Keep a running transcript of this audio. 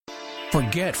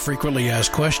Forget frequently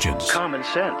asked questions. Common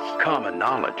sense, common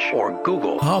knowledge, or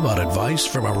Google. How about advice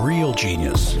from a real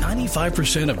genius?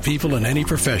 95% of people in any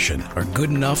profession are good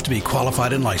enough to be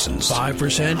qualified and licensed.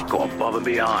 5% go above and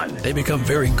beyond. They become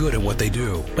very good at what they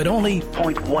do, but only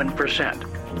 0.1%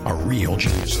 are real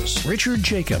geniuses. Richard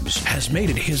Jacobs has made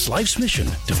it his life's mission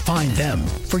to find them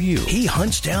for you. He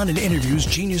hunts down and interviews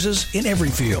geniuses in every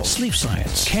field: sleep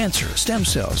science, cancer, stem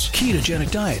cells,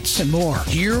 ketogenic diets, and more.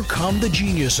 Here come the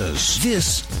geniuses.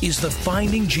 This is the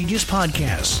Finding Genius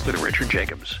Podcast with Richard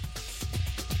Jacobs.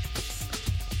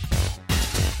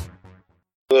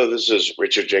 Hello, this is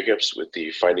Richard Jacobs with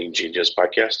the Finding Genius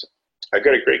Podcast. I've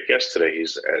got a great guest today.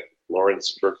 He's at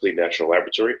Lawrence Berkeley National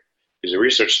Laboratory. He's a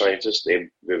research scientist named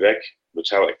Vivek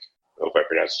Mutalik. I hope I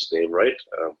pronounced his name right.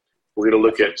 We're going to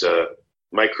look at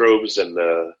microbes and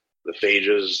the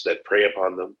phages that prey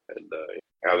upon them and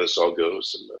how this all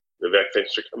goes. And Vivek,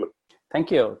 thanks for coming. Thank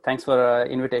you. Thanks for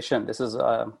invitation. This is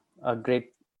a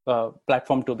great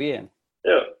platform to be in.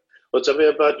 Yeah. Well, tell me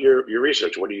about your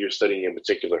research. What are you studying in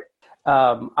particular?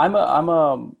 I'm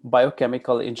a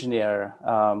biochemical engineer,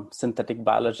 synthetic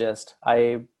biologist.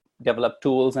 I develop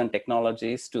tools and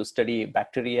technologies to study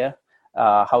bacteria,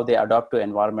 how they adapt to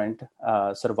environment,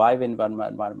 survive in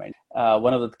environment.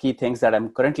 One of the key things that I'm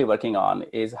currently working on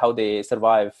is how they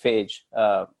survive phages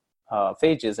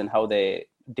and how they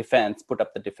put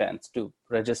up the defense to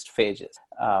resist phages.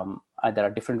 There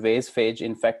are different ways phage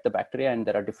infect the bacteria, and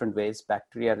there are different ways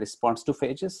bacteria responds to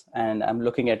phages. And I'm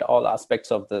looking at all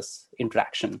aspects of this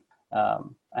interaction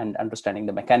and understanding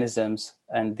the mechanisms.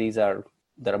 And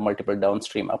there are multiple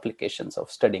downstream applications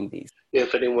of studying these.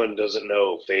 If anyone doesn't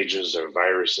know, phages are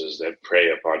viruses that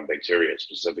prey upon bacteria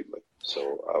specifically.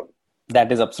 So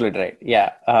that is absolutely right.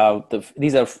 Yeah,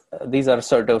 these are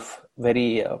sort of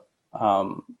very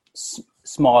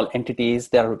small entities.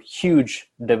 There are huge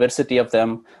diversity of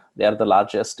them. They are the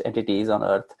largest entities on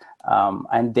Earth,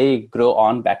 and they grow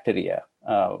on bacteria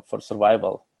for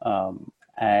survival.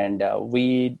 And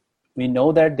we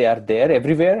know that they are there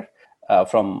everywhere,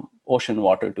 from ocean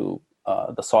water to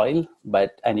the soil,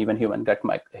 and even human gut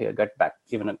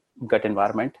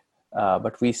environment.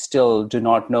 But we still do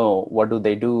not know what do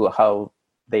they do, how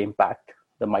they impact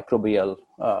the microbial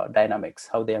dynamics,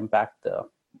 how they impact the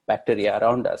bacteria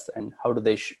around us, and how do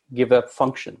they give a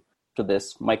function to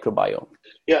this microbiome.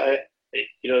 Yeah,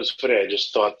 it's funny. I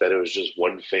just thought that it was just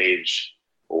one phage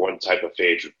or one type of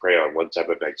phage would prey on one type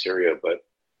of bacteria, but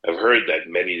I've heard that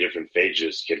many different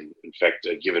phages can infect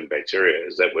a given bacteria.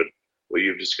 Is that what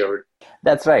you've discovered?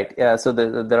 That's right. Yeah. So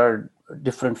there are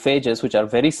different phages which are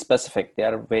very specific. They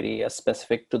are very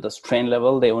specific to the strain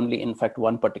level. They only infect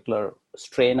one particular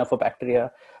strain of a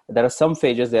bacteria. There are some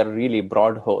phages that are really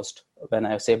broad host. When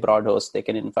I say broad host, they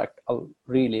can infect a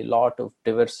really lot of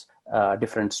diverse,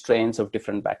 different strains of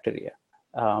different bacteria.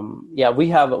 We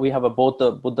have both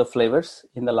the flavors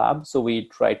in the lab. So we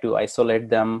try to isolate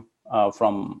them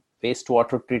from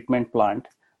wastewater treatment plant.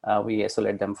 We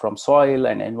isolate them from soil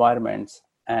and environments,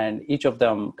 and each of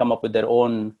them come up with their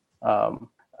own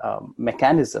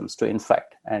mechanisms to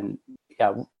infect. And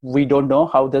we don't know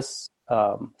how this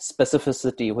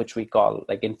specificity, which we call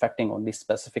like infecting only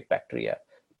specific bacteria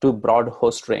to broad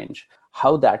host range,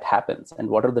 how that happens and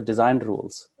what are the design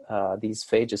rules these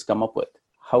phages come up with.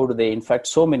 How do they infect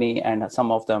so many and some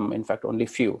of them infect only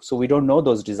few? So we don't know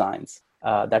those designs.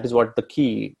 That is what the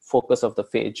key focus of the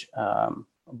phage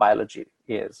biology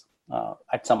is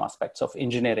at some aspects of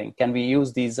engineering. Can we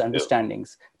use these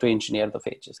understandings to engineer the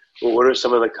phages? Well, what are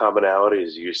some of the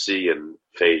commonalities you see in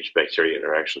phage-bacteria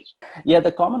interactions? Yeah,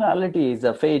 the commonality is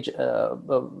a phage.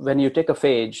 When you take a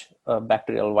phage, a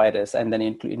bacterial virus, and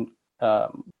then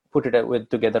put it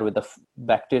together with the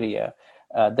bacteria,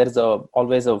 there is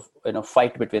always a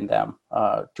fight between them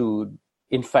to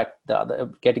infect the other,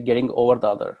 getting over the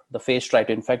other. The phage try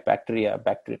to infect bacteria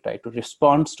try to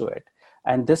respond to it.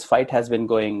 And this fight has been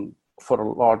going for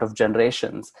a lot of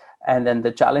generations. And then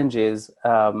the challenge is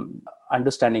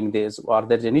understanding this, are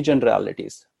there any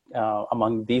generalities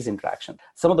among these interactions?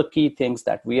 Some of the key things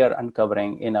that we are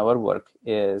uncovering in our work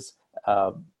is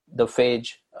the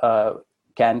phage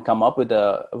can come up with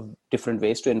different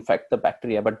ways to infect the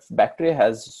bacteria, but bacteria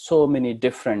has so many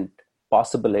different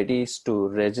possibilities to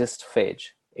resist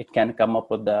phage. It can come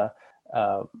up with the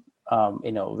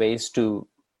ways to,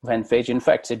 when phage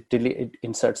infects, it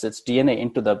inserts its DNA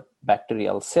into the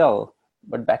bacterial cell,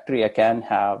 but bacteria can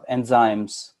have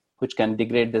enzymes which can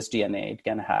degrade this DNA. It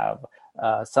can have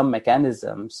some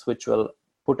mechanisms which will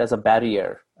put as a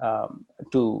barrier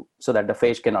so that the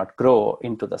phage cannot grow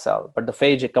into the cell. But the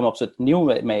phage comes up with new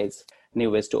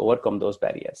ways to overcome those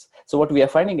barriers. So what we are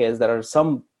finding is there are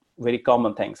some very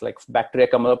common things like bacteria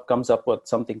comes up with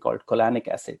something called cholanic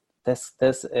acid. This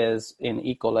is in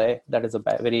E. coli. That is a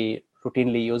very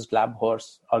routinely used lab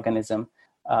horse organism,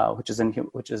 which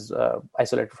is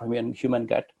isolated from human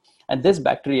gut. And this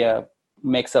bacteria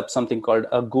makes up something called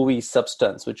a gooey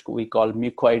substance, which we call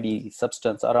mucoid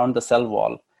substance around the cell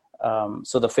wall.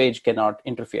 So the phage cannot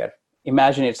interfere.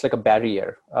 Imagine it's like a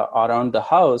barrier around the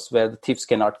house where the thieves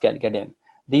cannot get in.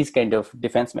 These kind of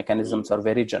defense mechanisms are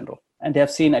very general. And they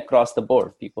have seen across the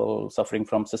board, people suffering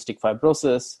from cystic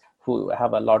fibrosis who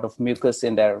have a lot of mucus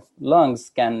in their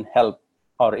lungs can help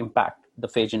or impact the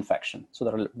phage infection. So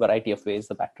there are a variety of ways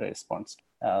the bacteria responds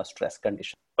to stress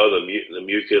conditions. Oh, the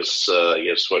mucus,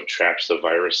 what traps the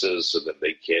viruses so that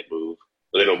they can't move.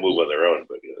 Well, they don't move on their own,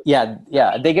 but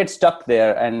yeah, they get stuck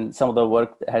there, and some of the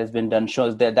work that has been done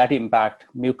shows that impact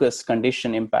mucus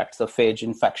condition impacts the phage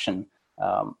infection.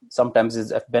 Sometimes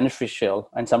it's beneficial,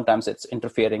 and sometimes it's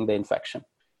interfering the infection.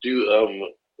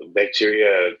 Do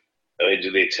bacteria?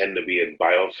 Do they tend to be in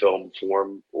biofilm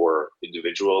form or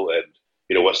individual? And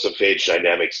what's the phage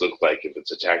dynamics look like if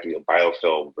it's attacking a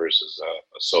biofilm versus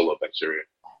a solo bacteria?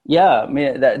 Yeah, I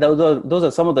mean, those are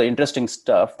some of the interesting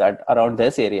stuff that around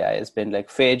this area has been like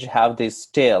phage have these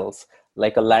tails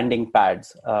like a landing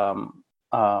pads,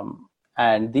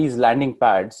 and these landing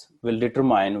pads will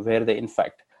determine where they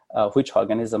infect, which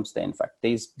organisms they infect.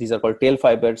 These are called tail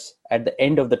fibers. At the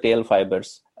end of the tail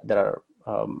fibers, there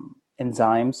are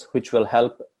enzymes which will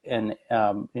help in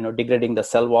degrading the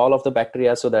cell wall of the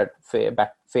bacteria so that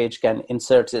phage can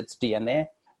insert its DNA.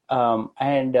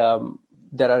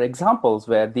 There are examples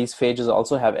where these phages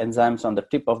also have enzymes on the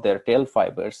tip of their tail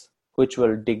fibers, which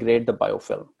will degrade the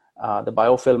biofilm. The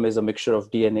biofilm is a mixture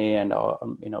of DNA and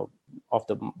of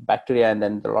the bacteria, and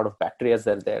then a lot of bacteria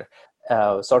that are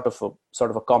there, sort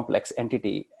of a complex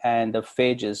entity. And the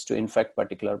phages to infect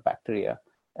particular bacteria,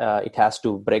 it has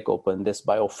to break open this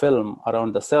biofilm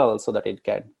around the cell so that it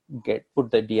can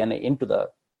put the DNA into the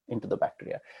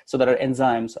bacteria. So there are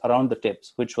enzymes around the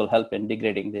tips which will help in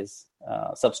degrading this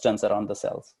substance around the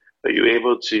cells. Are you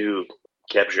able to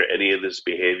capture any of this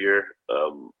behavior,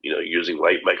 using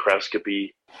light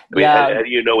microscopy? How do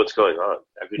you know what's going on?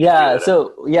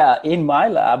 In my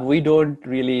lab, we don't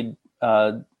really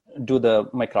do the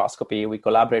microscopy. We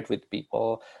collaborate with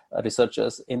people,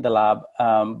 researchers in the lab.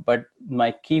 But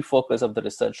my key focus of the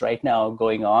research right now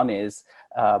going on is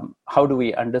how do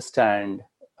we understand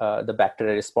the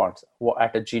bacteria response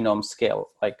at a genome scale?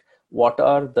 Like, what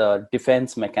are the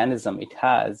defense mechanism it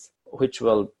has which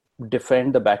will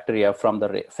defend the bacteria from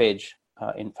the phage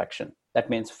infection? That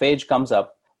means phage comes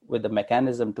up with the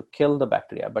mechanism to kill the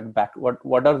bacteria, but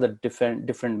what are the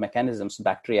different mechanisms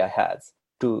bacteria has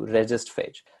to resist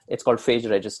phage? It's called phage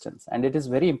resistance, and it is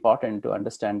very important to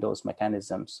understand those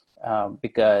mechanisms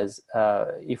because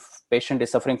if patient is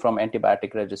suffering from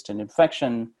antibiotic resistant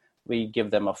infection, we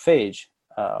give them a phage.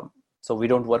 So we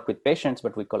don't work with patients,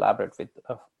 but we collaborate with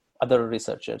other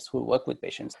researchers who work with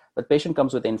patients. But patient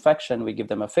comes with infection, we give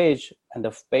them a phage, and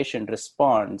the patient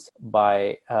responds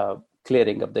by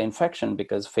clearing up the infection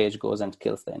because phage goes and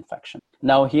kills the infection.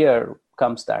 Now here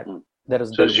comes that.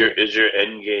 Is your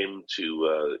end game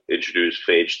to introduce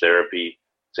phage therapy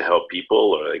to help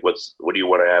people, or like what do you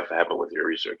want to have happen with your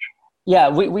research? Yeah,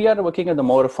 we are working at the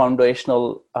more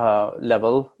foundational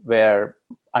level where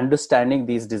understanding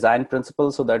these design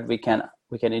principles so that we can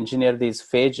engineer these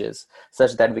phages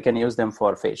such that we can use them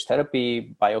for phage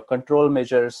therapy, biocontrol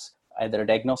measures, either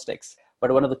diagnostics.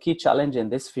 But one of the key challenges in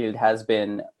this field has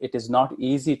been it is not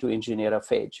easy to engineer a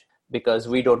phage because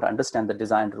we don't understand the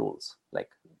design rules. Like,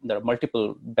 there are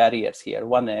multiple barriers here.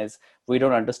 One is we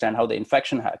don't understand how the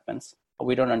infection happens.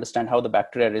 We don't understand how the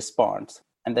bacteria responds.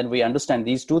 And then we understand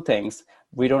these two things.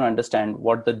 We don't understand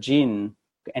what the gene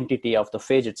entity of the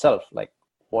phage itself, like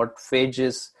what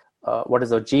phages, what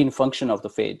is the gene function of the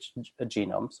phage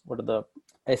genomes? What are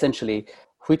essentially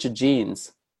which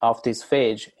genes of this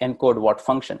phage encode what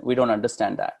function? We don't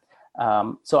understand that.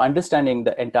 So understanding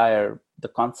the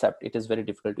concept, it is very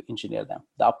difficult to engineer them.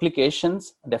 The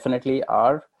applications definitely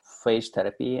are phage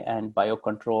therapy and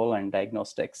biocontrol and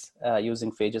diagnostics,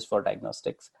 using phages for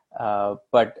diagnostics.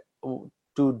 But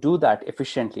to do that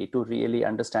efficiently, to really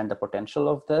understand the potential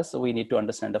of this, we need to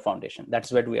understand the foundation.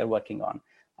 That's what we are working on.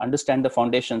 Understand the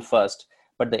foundation first,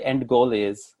 but the end goal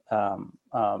is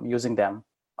using them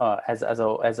as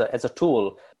a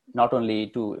tool, not only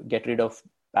to get rid of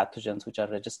pathogens which are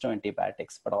resistant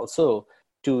antibiotics, but also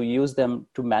to use them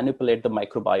to manipulate the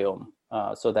microbiome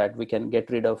so that we can get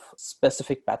rid of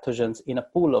specific pathogens in a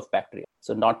pool of bacteria.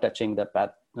 So not touching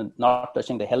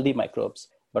the healthy microbes,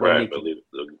 but only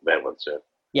the bad ones. Yeah.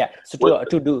 Yeah. So What,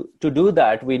 to do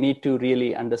that, we need to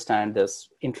really understand this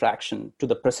interaction to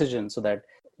the precision, so that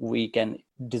we can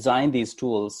design these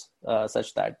tools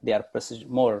such that they are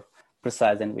more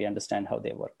precise, and we understand how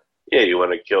they work. yeah, you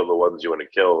want to kill the ones you want to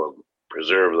kill and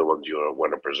preserve the ones you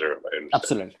want to preserve. I understand.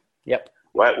 Absolutely. Yep.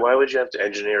 Why would you have to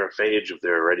engineer a phage if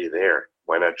they're already there?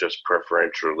 Why not just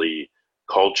preferentially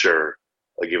culture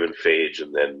a given phage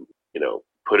and then,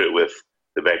 put it with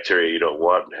the bacteria you don't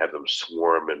want and have them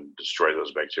swarm and destroy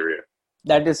those bacteria?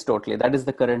 That is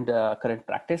the current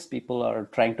practice. People are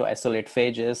trying to isolate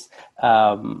phages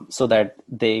so that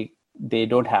they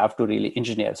don't have to really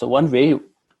engineer. So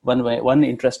one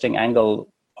interesting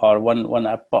angle, or one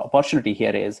opportunity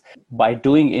here is, by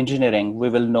doing engineering, we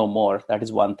will know more. That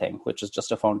is one thing, which is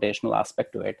just a foundational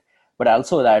aspect to it. But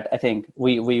also that I think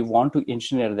we want to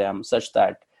engineer them such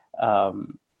that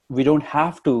we don't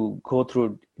have to go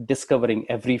through discovering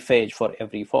every phage for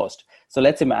every host. So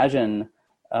let's imagine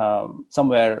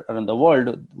somewhere around the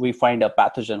world, we find a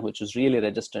pathogen which is really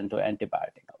resistant to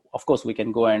antibiotic. Of course, we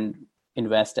can go and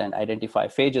invest and identify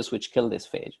phages which kill this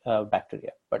phage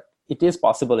bacteria. But it is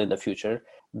possible in the future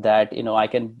that I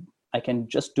can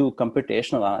just do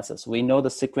computational analysis. We know the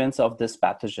sequence of this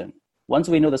pathogen. Once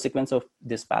we know the sequence of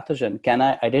this pathogen, can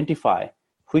I identify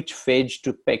which phage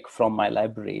to pick from my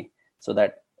library so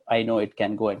that I know it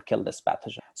can go and kill this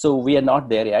pathogen? So we are not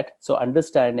there yet. So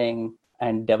understanding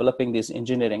and developing these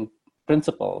engineering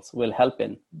principles will help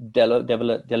in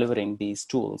delivering these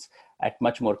tools at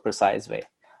much more precise way.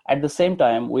 At the same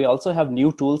time, we also have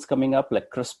new tools coming up like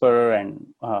CRISPR and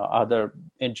other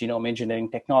genome engineering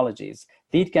technologies.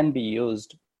 These can be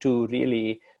used to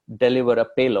really deliver a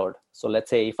payload. So let's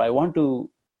say if I want to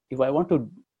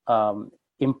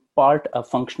impart a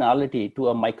functionality to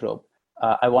a microbe,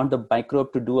 I want the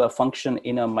microbe to do a function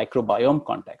in a microbiome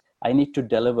context. I need to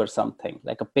deliver something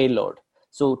like a payload.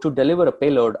 So to deliver a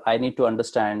payload, I need to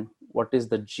understand what is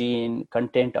the gene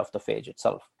content of the phage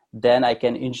itself. Then I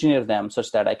can engineer them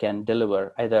such that I can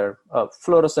deliver either a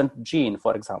fluorescent gene,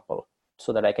 for example,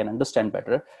 so that I can understand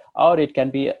better, or it can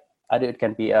be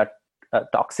a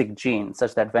toxic gene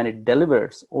such that when it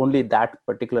delivers, only that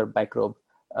particular microbe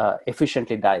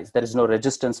efficiently dies. There is no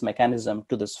resistance mechanism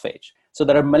to this phage. So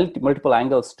there are multiple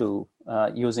angles to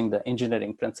using the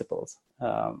engineering principles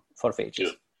for phages.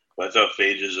 Yeah. I thought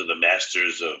phages are the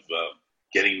masters of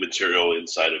getting material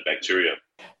inside of bacteria.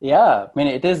 Yeah, I mean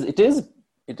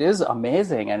it is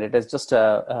amazing, and it is just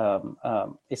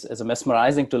it's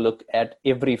mesmerizing to look at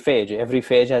every phage. Every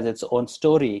phage has its own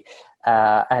story,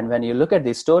 and when you look at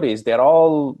these stories, they're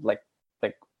all like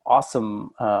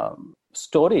awesome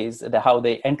stories. How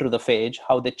they enter the phage,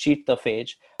 how they cheat the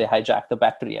phage, they hijack the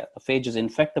bacteria. The phages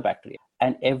infect the bacteria,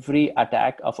 and every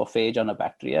attack of a phage on a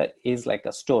bacteria is like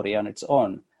a story on its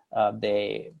own.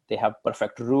 They have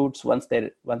perfect routes once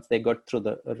they got through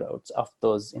the routes of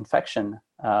those infection,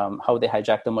 how they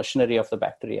hijack the machinery of the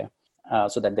bacteria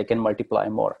so that they can multiply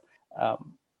more.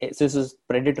 This is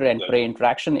predator and prey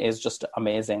interaction is just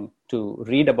amazing to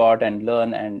read about and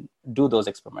learn and do those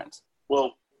experiments.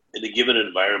 Well, in a given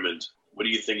environment, what do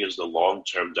you think is the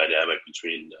long-term dynamic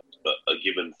between a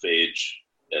given phage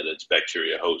and its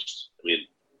bacteria host? I mean,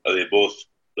 are they both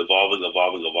evolving a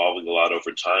lot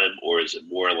over time, or is it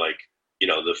more like,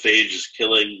 the phage is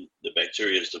killing, the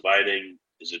bacteria is dividing?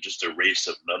 Is it just a race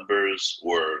of numbers,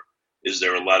 or is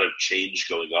there a lot of change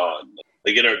going on?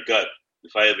 Like in our gut,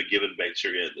 if I have a given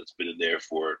bacteria that's been in there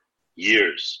for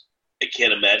years, I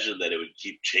can't imagine that it would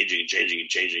keep changing.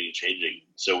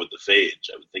 So with the phage,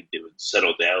 I would think they would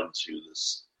settle down to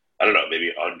this, I don't know,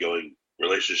 maybe ongoing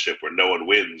relationship where no one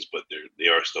wins, but they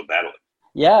are still battling.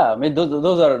 Yeah, I mean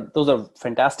those are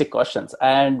fantastic questions,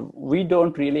 and we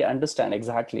don't really understand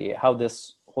exactly how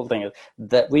this whole thing is.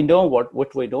 That we know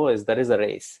what we know is there is a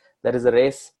race. There is a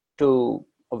race to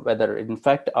whether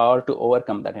infect or to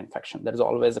overcome that infection. There is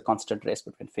always a constant race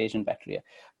between phage and bacteria.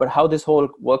 But how this whole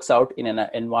works out in an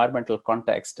environmental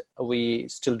context, we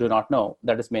still do not know.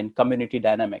 That is main community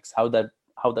dynamics, how the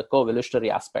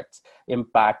co-evolutionary aspects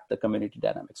impact the community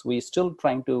dynamics. We're still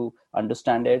trying to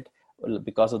understand it.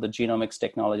 Because of the genomics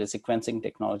technology, sequencing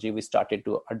technology, we started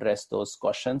to address those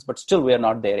questions, but still we are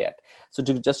not there yet. So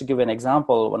just to give an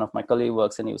example, one of my colleagues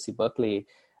works in UC Berkeley,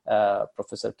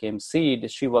 Professor Kim Seed.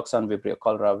 She works on Vibrio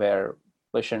cholera, where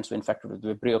patients infected with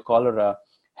Vibrio cholera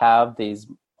have this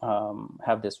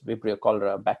Vibrio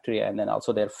cholera bacteria, and then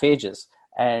also their phages.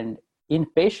 And in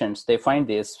patients, they find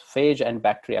this phage and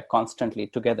bacteria constantly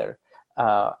together.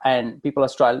 And people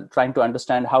are trying to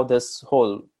understand how this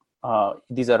whole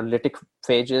these are lytic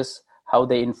phages, how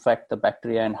they infect the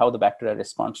bacteria and how the bacteria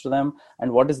responds to them,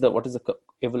 and what is the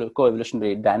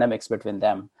co-evolutionary dynamics between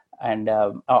them. and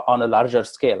on a larger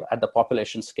scale, at the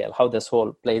population scale, how this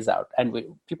whole plays out. And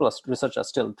researchers are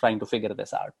still trying to figure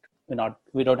this out.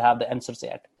 We don't have the answers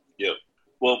yet. Yeah.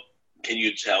 Well, can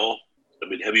you tell? I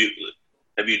mean, have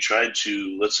you tried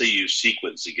to, let's say you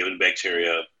sequence a given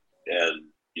bacteria and,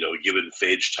 a given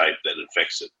phage type that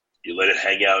infects it. You let it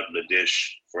hang out in a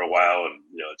dish for a while and,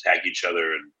 attack each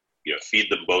other and, feed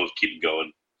them both, keep them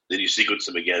going. Then you sequence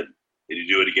them again. And you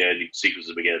do it again, you sequence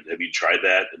them again. Have you tried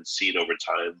that and seen over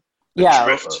time the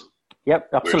drift? Yep,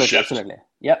 absolutely.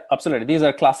 Yep, absolutely. These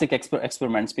are classic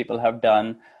experiments people have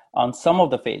done on some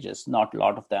of the phages, not a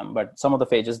lot of them, but some of the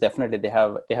phages definitely they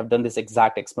have done this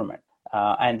exact experiment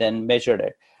and then measured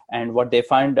it. And what they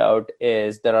find out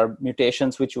is there are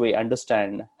mutations which we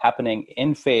understand happening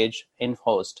in phage, in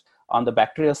host. On the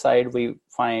bacteria side, we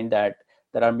find that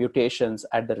there are mutations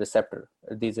at the receptor.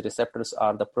 These receptors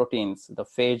are the proteins the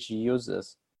phage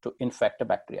uses to infect a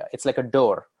bacteria. It's like a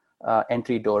door,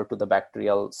 entry door to the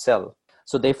bacterial cell.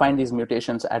 So they find these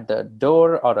mutations at the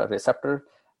door or a receptor.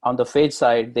 On the phage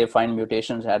side, they find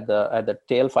mutations at the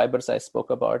tail fibers I spoke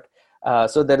about.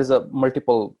 So there is a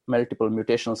multiple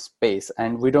mutational space,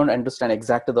 and we don't understand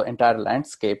exactly the entire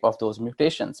landscape of those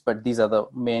mutations, but these are the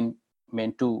main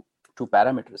two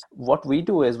parameters. What we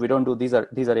do is we don't do these are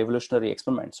evolutionary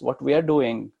experiments. What we are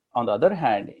doing, on the other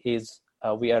hand, is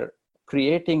we are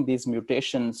creating these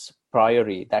mutations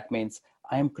priori. That means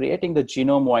I am creating the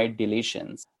genome-wide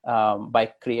deletions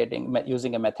by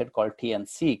using a method called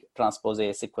TNC, transpose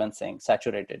sequencing,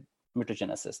 saturated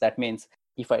mutagenesis. That means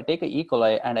if I take a E.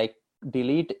 coli and I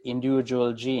delete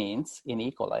individual genes in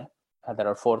E. coli, there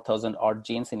are 4,000 odd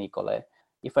genes in E. coli.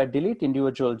 If I delete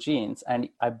individual genes and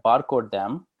I barcode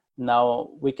them, now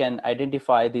we can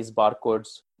identify these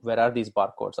barcodes. Where are these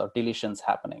barcodes or deletions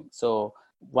happening? So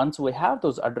once we have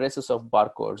those addresses of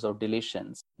barcodes or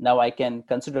deletions, now I can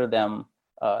consider them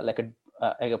like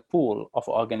a pool of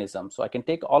organisms. So I can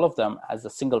take all of them as a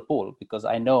single pool because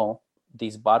I know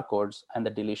these barcodes and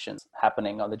the deletions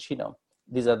happening on the genome.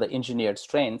 These are the engineered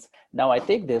strains. Now I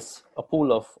take a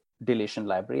pool of deletion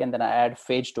library, and then I add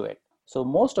phage to it. So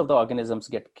most of the organisms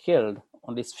get killed,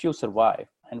 only few survive.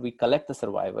 And we collect the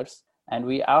survivors and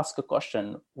we ask a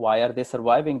question, why are they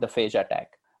surviving the phage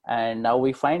attack? And now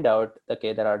we find out,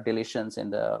 okay, there are deletions in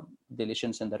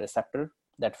the receptor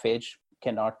that phage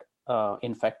cannot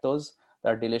infect those.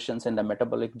 There are deletions in the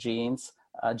metabolic genes,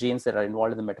 genes that are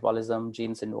involved in the metabolism,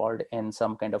 genes involved in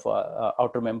some kind of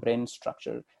outer membrane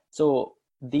structure. So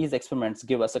these experiments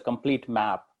give us a complete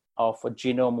map of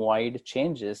genome-wide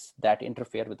changes that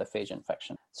interfere with the phage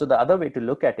infection. So the other way to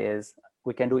look at it is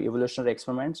we can do evolutionary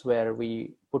experiments where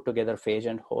we put together phage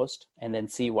and host and then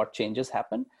see what changes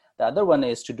happen. The other one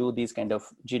is to do these kind of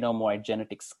genome-wide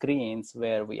genetic screens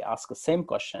where we ask the same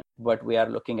question, but we are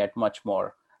looking at much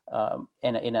more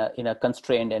in a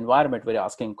constrained environment. We're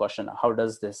asking question, how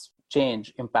does this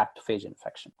change impact phage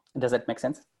infection? Does that make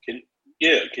sense?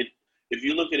 If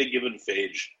you look at a given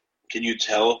phage, can you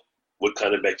tell what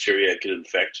kind of bacteria it can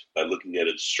infect by looking at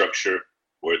its structure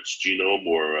or its genome,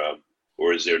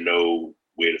 or is there no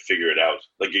way to figure it out?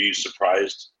 Like, are you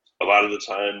surprised a lot of the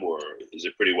time, or is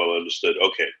it pretty well understood?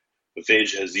 Okay, the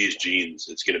phage has these genes;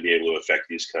 it's going to be able to affect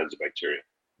these kinds of bacteria.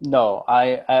 No,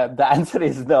 the answer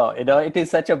is no. It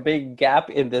is such a big gap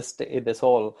in this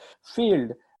whole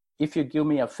field. If you give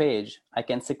me a phage, I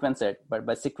can sequence it, but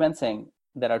by sequencing,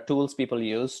 there are tools people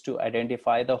use to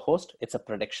identify the host. It's a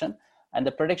prediction. And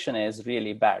the prediction is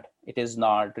really bad. It is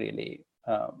not really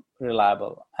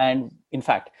reliable. And in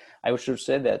fact, I should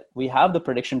say that we have the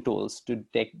prediction tools to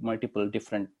take multiple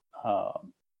different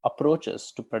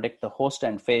approaches to predict the host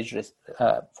and phage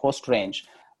host range.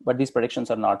 But these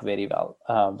predictions are not very well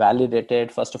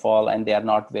validated, first of all, and they are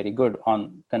not very good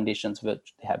on conditions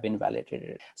which they have been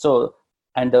validated. So,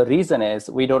 and the reason is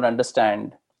we don't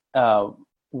understand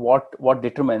what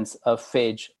determines a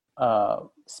phage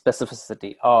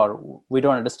specificity, or we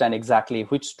don't understand exactly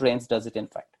which strains does it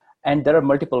infect. And there are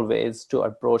multiple ways to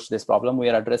approach this problem. We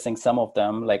are addressing some of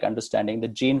them, like understanding the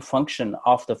gene function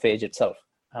of the phage itself.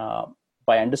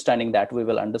 By understanding that, we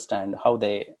will understand how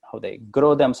they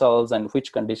grow themselves and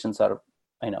which conditions are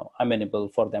amenable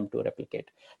for them to replicate.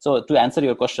 So to answer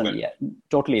your question, yeah,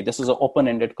 totally, this is an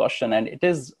open-ended question, and it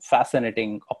is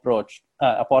fascinating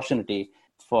opportunity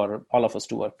for all of us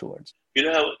to work towards.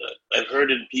 I've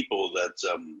heard in people that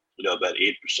about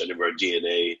 8% of our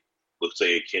DNA looks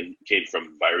like it came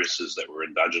from viruses that were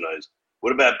endogenized.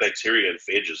 What about bacteria and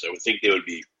phages? I would think they would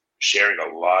be sharing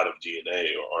a lot of DNA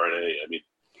or RNA. I mean,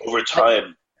 over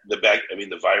time,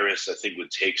 the virus, I think,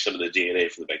 would take some of the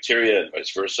DNA from the bacteria and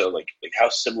vice versa. Like how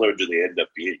similar do they end up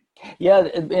being? Yeah,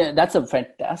 that's a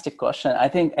fantastic question. I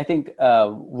think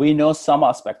we know some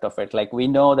aspect of it. Like we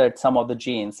know that some of the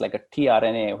genes, like a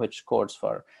tRNA, which codes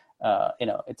for,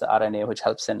 it's RNA, which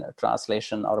helps in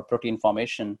translation or protein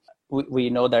formation. We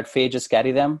know that phages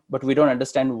carry them, but we don't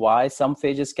understand why some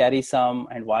phages carry some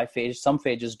and why some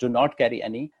phages do not carry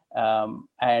any.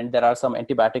 And there are some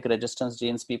antibiotic resistance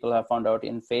genes people have found out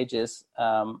in phages.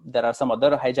 There are some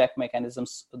other hijack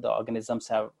mechanisms the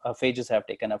phages have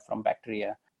taken up from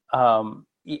bacteria.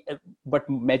 But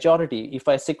majority, if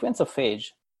I sequence a phage,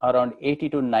 around 80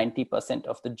 to 90%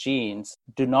 of the genes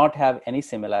do not have any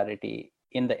similarity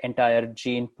in the entire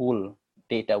gene pool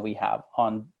data we have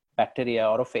on bacteria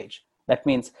or a phage. That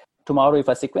means tomorrow, if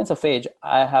I sequence a phage,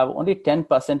 I have only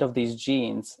 10% of these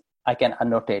genes I can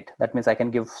annotate. That means I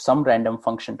can give some random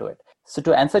function to it. So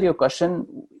to answer your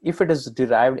question, if it is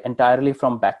derived entirely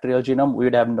from bacterial genome, we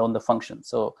would have known the function.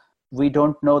 So we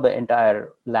don't know the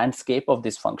entire landscape of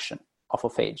this function of a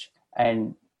phage.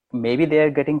 And maybe they are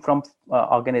getting from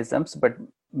organisms, but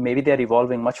maybe they're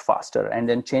evolving much faster and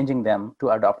then changing them to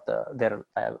adopt their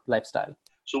lifestyle.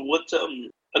 So what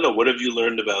have you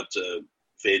learned about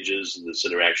phages and this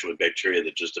interaction with bacteria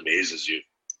that just amazes you?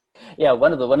 Yeah,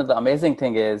 one of the amazing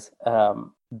thing is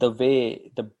the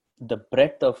way the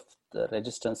breadth of the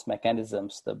resistance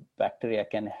mechanisms the bacteria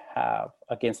can have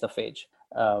against the phage,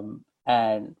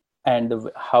 and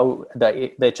how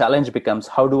the challenge becomes,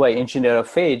 how do I engineer a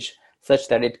phage such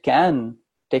that it can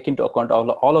take into account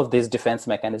all of these defense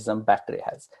mechanism bacteria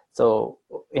has. So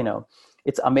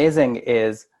it's amazing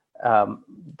is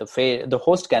the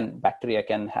host bacteria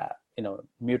can have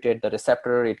mutate the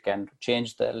receptor. It can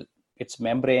change its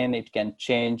membrane. It can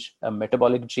change a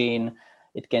metabolic gene.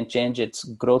 It can change its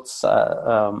growth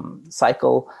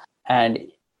cycle. And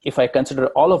if I consider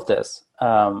all of this,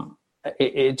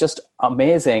 it's just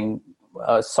amazing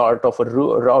sort of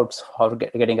routes for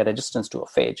getting a resistance to a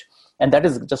phage. And that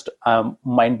is just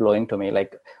mind-blowing to me.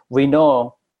 Like we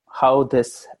know how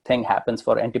this thing happens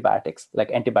for antibiotics, like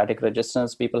antibiotic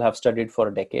resistance, people have studied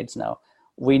for decades now.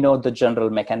 We know the general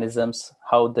mechanisms,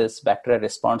 how this bacteria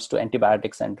responds to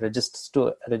antibiotics and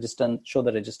show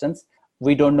the resistance.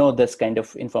 We don't know this kind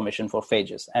of information for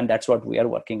phages, and that's what we are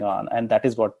working on. And that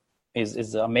is what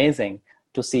is amazing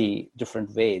to see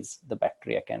different ways the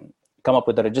bacteria can come up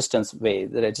with the resistance way,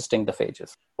 resisting the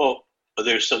phages. Well,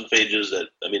 there's some phages that,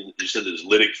 you said there's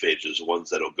lytic phages, ones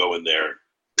that'll go in there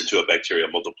into a bacteria,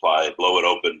 multiply, blow it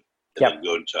open, and then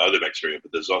go into other bacteria.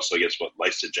 But there's also, I guess,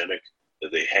 lysogenic,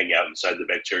 that they hang out inside the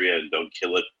bacteria and don't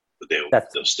kill it, but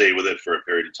they'll stay with it for a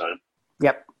period of time.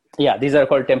 Yep. Yeah, these are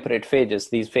called temperate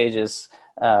phages. These phages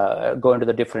go into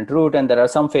the different route, and there are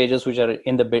some phages which are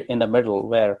in the middle,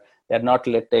 where they're not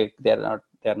lytic, they're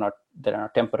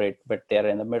not temperate, but they're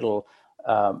in the middle.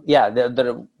 There are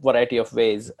a variety of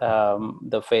ways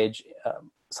the phage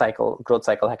growth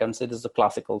cycle, I can say this is a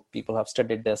classical. People have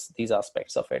studied these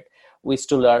aspects of it. We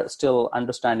are still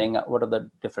understanding what are the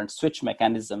different switch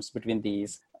mechanisms between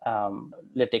these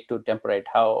lytic to temperate,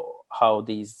 how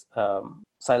these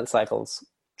cell cycles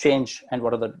change, and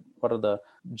what are the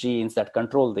genes that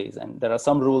control these. And there are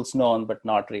some rules known, but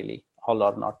not really. All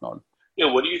are not known.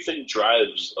 What do you think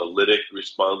drives a lytic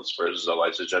response versus a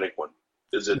lysogenic one?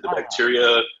 Is it the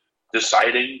bacteria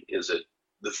deciding? Is it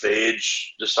the phage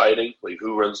deciding? Like,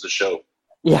 who runs the show?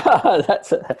 Yeah,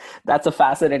 that's a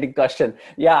fascinating question.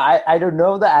 Yeah, I don't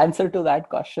know the answer to that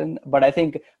question, but I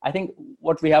think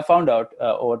what we have found out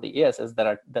over the years is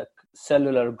that the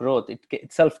cellular growth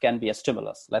itself can be a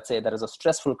stimulus. Let's say there is a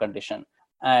stressful condition,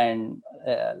 and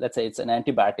let's say it's an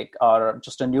antibiotic or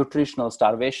just a nutritional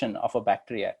starvation of a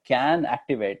bacteria can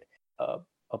activate a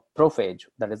prophage,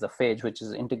 that is a phage which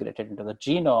is integrated into the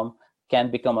genome, can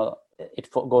become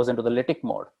it goes into the lytic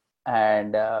mode.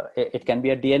 And it can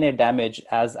be a DNA damage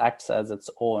acts as its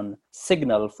own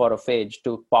signal for a phage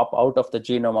to pop out of the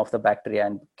genome of the bacteria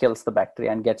and kills the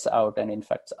bacteria and gets out and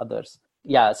infects others.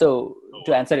 Yeah. So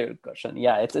to answer your question,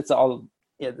 it's all.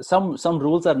 Yeah, some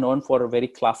rules are known for very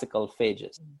classical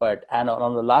phages, but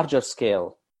on the larger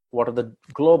scale, what are the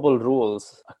global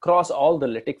rules across all the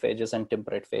lytic phages and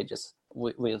temperate phages?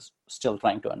 We're still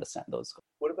trying to understand those.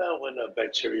 What about when a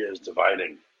bacteria is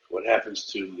dividing? What happens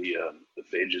to the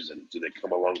phages, and do they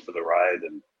come along for the ride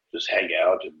and just hang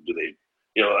out? And do they,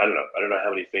 I don't know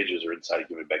how mmany phages are inside a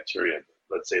given bacteria.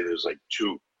 Let's say there's like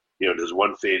two. Does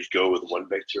one phage go with one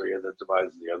bacteria that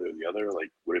divides and the other?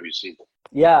 Like, what have you seen?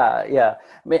 Yeah.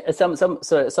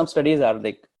 Some studies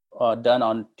are done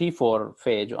on T4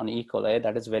 phage on E. coli.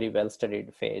 That is very well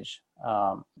studied phage.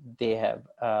 They have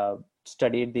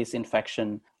studied this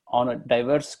infection on a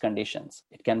diverse conditions.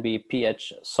 It can be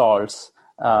pH, salts,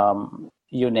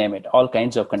 you name it, all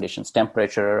kinds of conditions,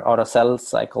 temperature, or a cell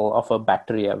cycle of a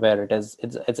bacteria where it's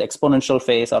exponential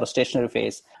phase or a stationary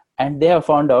phase. And they have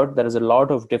found out there is a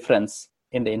lot of difference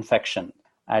in the infection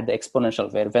at the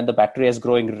exponential, where when the bacteria is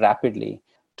growing rapidly,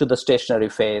 to the stationary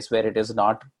phase where it is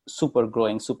not super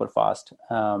growing super fast.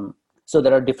 So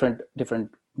there are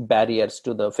different barriers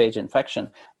to the phage infection.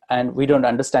 And we don't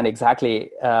understand exactly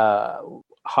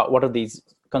what are these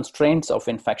constraints of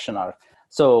infection are.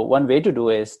 So one way to do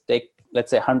is take,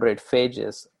 let's say, 100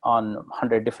 phages on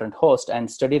 100 different hosts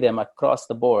and study them across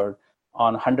the board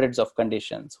on hundreds of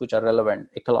conditions which are relevant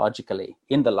ecologically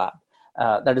in the lab.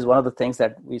 That is one of the things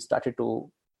that we started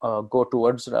to go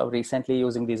towards recently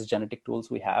using these genetic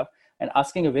tools we have, and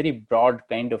asking a very broad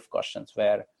kind of questions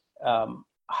where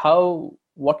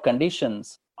what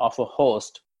conditions of a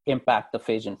host impact the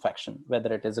phage infection,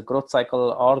 whether it is a growth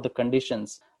cycle or the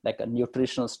conditions like a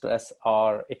nutritional stress,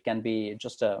 or it can be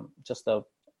just a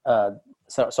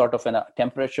sort of a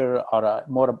temperature or a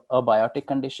more abiotic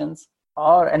conditions,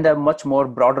 and the much more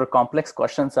broader complex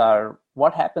questions are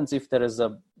what happens if there is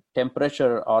a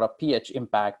temperature or a pH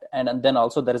impact, and then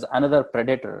also there is another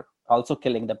predator also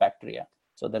killing the bacteria.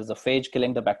 So there is a phage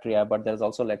killing the bacteria, but there's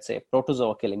also, let's say,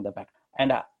 protozoa killing the bacteria.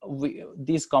 And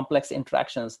these complex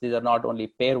interactions, these are not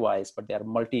only pairwise, but they are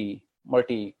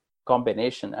multi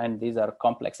combination, and these are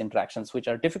complex interactions which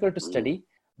are difficult to study,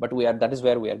 but that is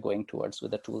where we are going towards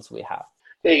with the tools we have.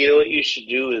 Hey, you know what you should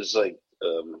do is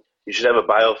you should have a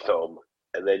biofilm,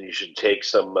 and then you should take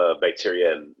some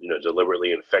bacteria and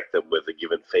deliberately infect them with a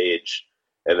given phage,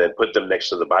 and then put them next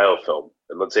to the biofilm.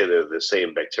 And let's say they're the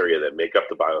same bacteria that make up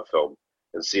the biofilm,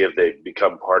 and see if they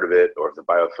become part of it or if the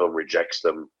biofilm rejects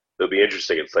them. It'll be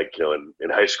interesting. It's like in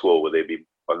high school, would they be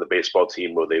on the baseball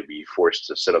team? Will they be forced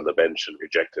to sit on the bench and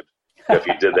rejected? If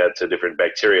you did that to different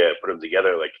bacteria, put them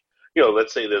together, like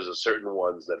let's say there's a certain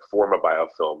ones that form a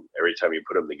biofilm every time you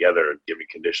put them together in given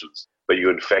conditions, but you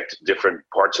infect different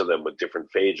parts of them with different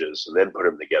phages and then put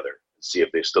them together and see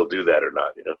if they still do that or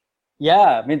not.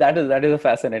 Yeah, I mean, that is a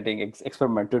fascinating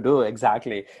experiment to do.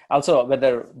 Exactly. Also,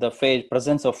 whether the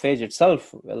presence of phage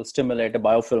itself will stimulate a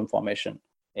biofilm formation.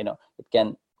 It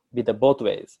can be the both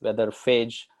ways. Whether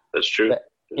phage, that's true.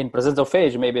 In presence of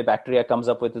phage, maybe bacteria comes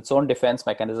up with its own defense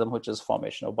mechanism, which is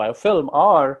formation of biofilm,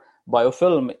 or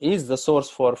biofilm is the source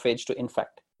for phage to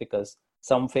infect, because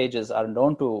some phages are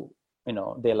known to,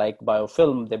 they like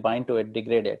biofilm, they bind to it,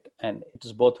 degrade it, and it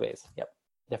is both ways. Yep,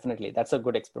 definitely. That's a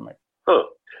good experiment. Huh.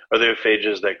 Are there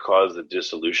phages that cause the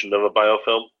dissolution of a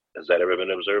biofilm? Has that ever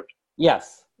been observed?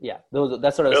 Yes. Yeah.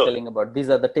 That's what I was telling about. These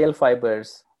are the tail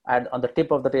fibers, and on the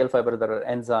tip of the tail fiber, there are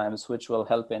enzymes which will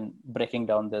help in breaking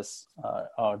down this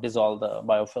or dissolve the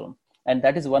biofilm. And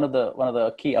that is one of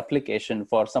the key application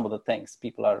for some of the things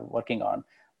people are working on,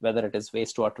 whether it is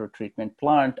wastewater treatment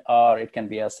plant, or it can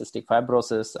be a cystic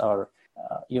fibrosis, or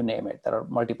you name it. There are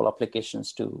multiple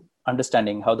applications to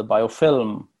understanding how the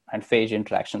biofilm and phage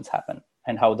interactions happen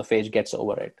and how the phage gets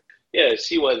over it. Yeah, I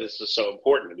see why this is so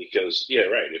important, because,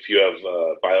 right, if you have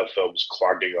biofilms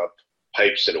clogging up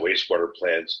pipes in a wastewater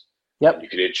plant, you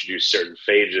can introduce certain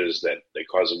phages that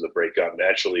cause them to break up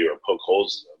naturally or poke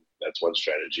holes in them. That's one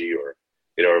strategy, or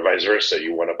vice versa.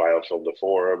 You want a biofilm to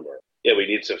form, we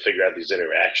need to figure out these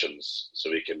interactions so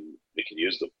we can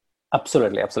use them.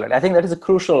 Absolutely. I think that is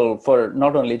crucial for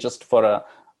not only just for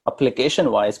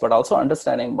application wise, but also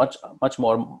understanding much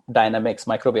more dynamics,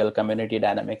 microbial community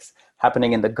dynamics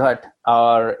happening in the gut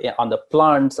or on the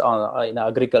plants, in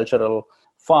agricultural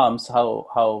farms,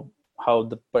 how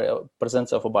the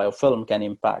presence of a biofilm can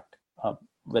impact,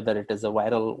 whether it is a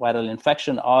viral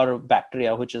infection or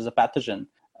bacteria, which is a pathogen,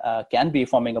 can be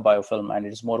forming a biofilm, and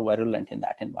it is more virulent in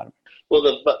that environment. Well,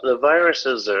 the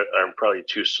viruses are probably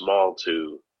too small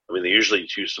they're usually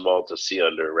too small to see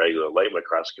under regular light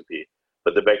microscopy,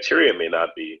 but the bacteria may not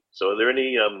be. So are there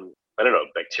any,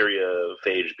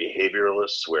 bacteriophage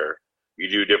behavioralists where you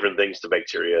do different things to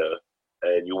bacteria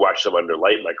and you watch them under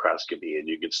light microscopy and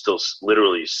you can still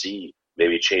literally see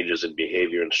maybe changes in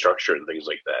behavior and structure and things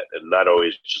like that, and not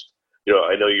always just,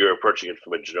 I know you're approaching it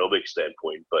from a genomic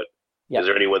standpoint, but is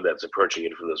there anyone that's approaching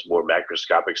it from this more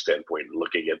macroscopic standpoint,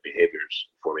 looking at behaviors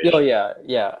formation? Oh,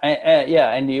 yeah.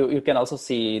 And you can also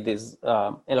see these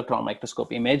electron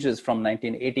microscope images from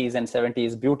 1980s and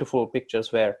 70s, beautiful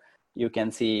pictures where you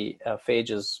can see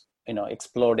phages,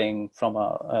 exploding from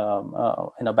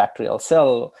a bacterial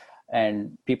cell.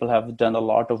 And people have done a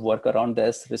lot of work around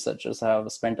this. Researchers have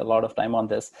spent a lot of time on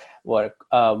this work.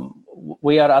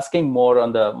 We are asking more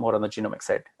on the genomic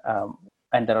side.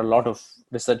 And there are a lot of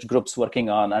research groups working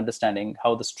on understanding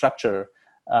how the structure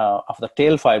of the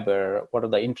tail fiber. What are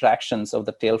the interactions of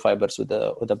the tail fibers with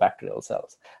the bacterial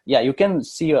cells? Yeah, you can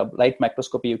see a light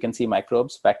microscopy. You can see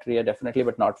microbes, bacteria definitely,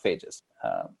 but not phages.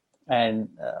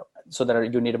 So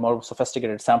you need a more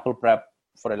sophisticated sample prep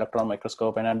for electron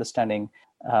microscope and understanding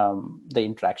the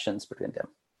interactions between them,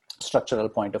 structural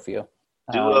point of view.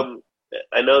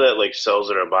 I know that like cells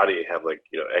in our body have like,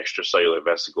 extracellular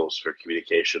vesicles for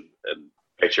communication, and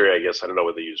bacteria, I guess, I don't know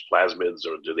whether they use plasmids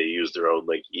or do they use their own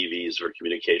like EVs for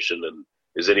communication. And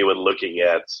is anyone looking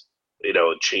at,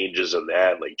 changes in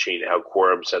that, like how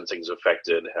quorum sensing is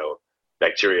affected, how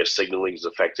bacteria signaling is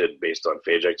affected based on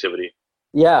phage activity?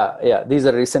 Yeah. These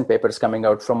are recent papers coming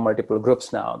out from multiple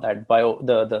groups now that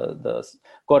the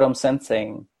quorum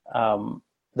sensing,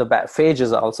 the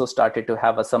phages also started to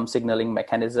have some signaling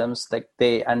mechanisms. Like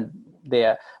when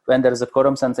there is a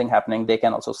quorum sensing happening, they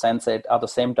can also sense it. At the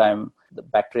same time, the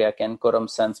bacteria can quorum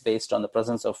sense based on the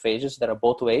presence of phages. There are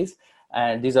both ways.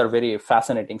 And these are very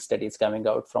fascinating studies coming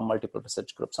out from multiple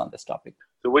research groups on this topic.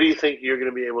 So what do you think you're going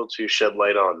to be able to shed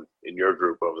light on in your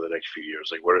group over the next few years?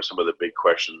 Like, what are some of the big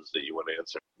questions that you want to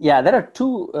answer? Yeah, there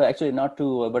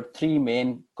are three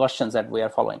main questions that we are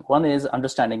following. One is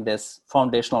understanding this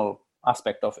foundational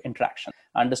aspect of interaction,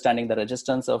 understanding the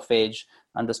resistance of phage,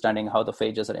 understanding how the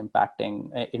phages are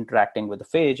interacting with the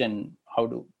phage, and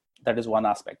that is one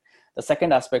aspect. The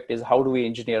second aspect is how do we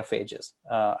engineer phages?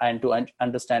 And to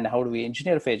understand how do we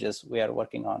engineer phages, we are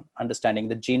working on understanding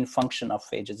the gene function of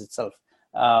phages itself.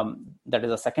 That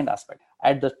is the second aspect.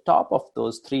 At the top of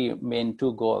those two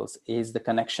goals is the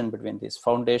connection between this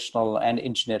foundational and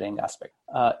engineering aspect.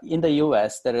 In the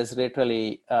US, there is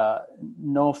literally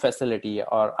no facility,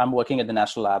 or I'm working at the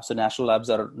national labs. So national labs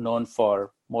are known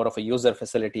for more of a user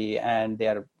facility, and they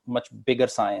are much bigger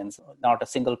science, not a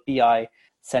single PI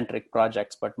centric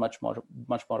projects, but much more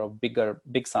of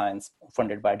big science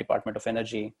funded by Department of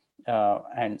Energy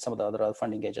and some of the other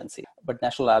funding agencies. But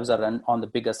national labs are run on the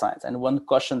bigger science. And one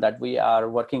question that we are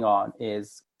working on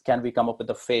is, can we come up with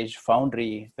a phage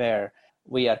foundry where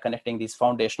we are connecting these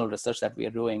foundational research that we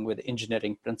are doing with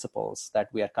engineering principles that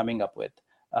we are coming up with,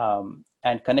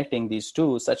 and connecting these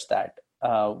two such that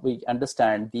we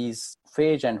understand these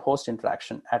phage and host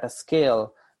interaction at a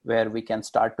scale where we can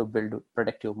start to build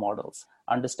predictive models,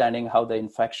 understanding how the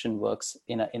infection works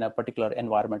in a particular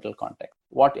environmental context.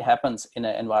 What happens in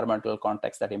an environmental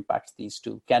context that impacts these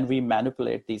two? Can we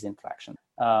manipulate these interactions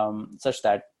such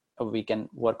that we can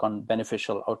work on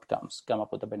beneficial outcomes, come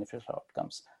up with the beneficial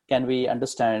outcomes? Can we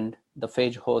understand the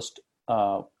phage host,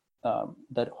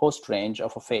 the host range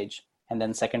of a phage? And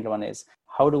then second one is,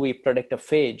 how do we predict a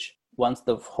phage once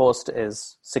the host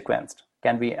is sequenced?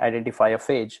 Can we identify a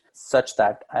phage such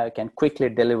that I can quickly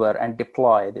deliver and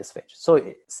deploy this phage? So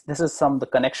this is the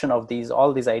connection of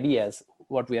all these ideas,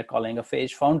 what we are calling a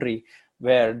phage foundry,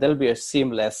 where there'll be a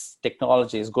seamless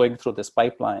technologies going through this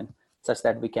pipeline such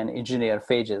that we can engineer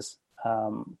phages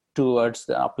towards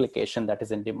the application that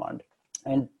is in demand.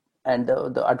 And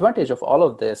the advantage of all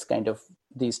of this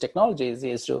these technologies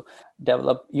is to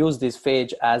use this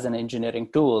phage as an engineering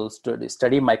tools to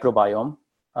study microbiome.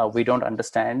 We don't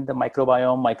understand the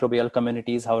microbial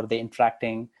communities, how are they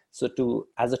interacting? So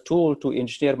as a tool to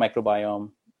engineer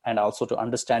microbiome and also to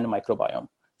understand microbiome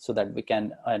so that we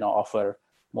can offer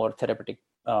more therapeutic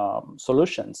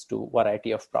solutions to a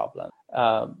variety of problems.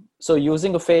 So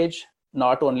using a phage,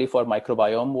 not only for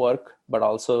microbiome work, but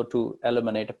also to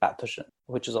eliminate a pathogen,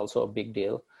 which is also a big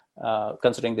deal.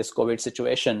 Considering this COVID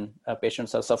situation,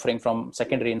 patients are suffering from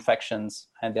secondary infections,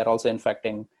 and they're also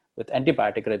infecting with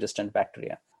antibiotic resistant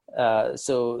bacteria.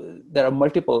 So there are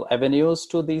multiple avenues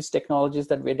to these technologies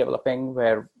that we're developing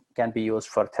where can be used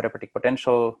for therapeutic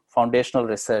potential, foundational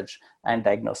research, and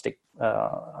diagnostic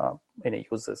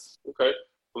uses. Okay,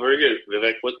 well, very good.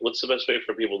 Vivek, what's the best way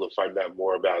for people to find out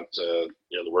more about the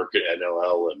work at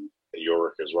NLL and your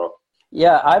work as well?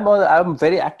 Yeah, I'm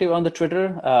very active on the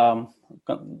Twitter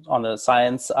on the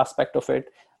science aspect of it.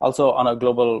 Also on a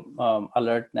global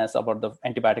alertness about the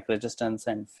antibiotic resistance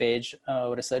and phage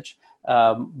research.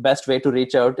 Best way to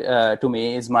reach out to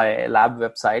me is my lab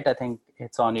website. I think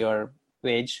it's on your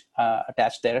page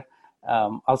attached there.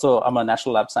 Also, I'm a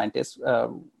national lab scientist.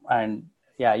 And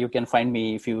yeah, you can find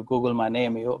me if you Google my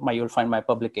name, you'll find my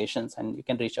publications, and you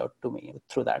can reach out to me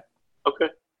through that. Okay,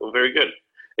 well, very good.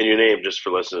 And your name, just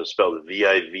for listeners, is spelled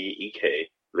Vivek.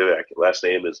 Vivek. Last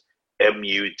name is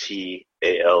Mutalik.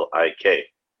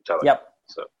 Yep.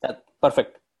 So that's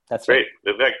perfect. That's great.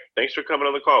 Right. Vivek, thanks for coming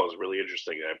on the call. It was really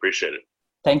interesting. I appreciate it.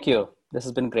 Thank you. This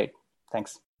has been great.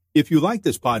 Thanks. If you like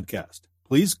this podcast,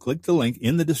 please click the link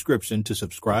in the description to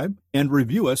subscribe and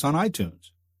review us on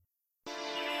iTunes.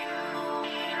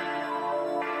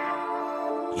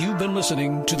 You've been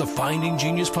listening to the Finding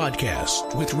Genius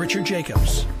podcast with Richard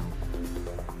Jacobs.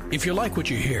 If you like what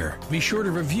you hear, be sure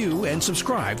to review and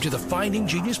subscribe to the Finding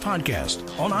Genius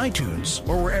podcast on iTunes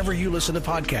or wherever you listen to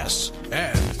podcasts.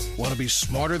 And want to be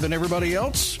smarter than everybody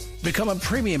else? Become a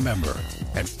premium member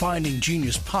at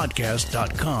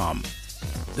findinggeniuspodcast.com.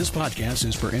 This podcast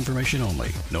is for information only.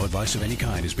 No advice of any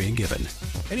kind is being given.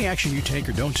 Any action you take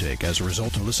or don't take as a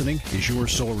result of listening is your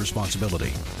sole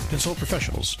responsibility. Consult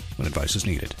professionals when advice is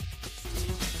needed.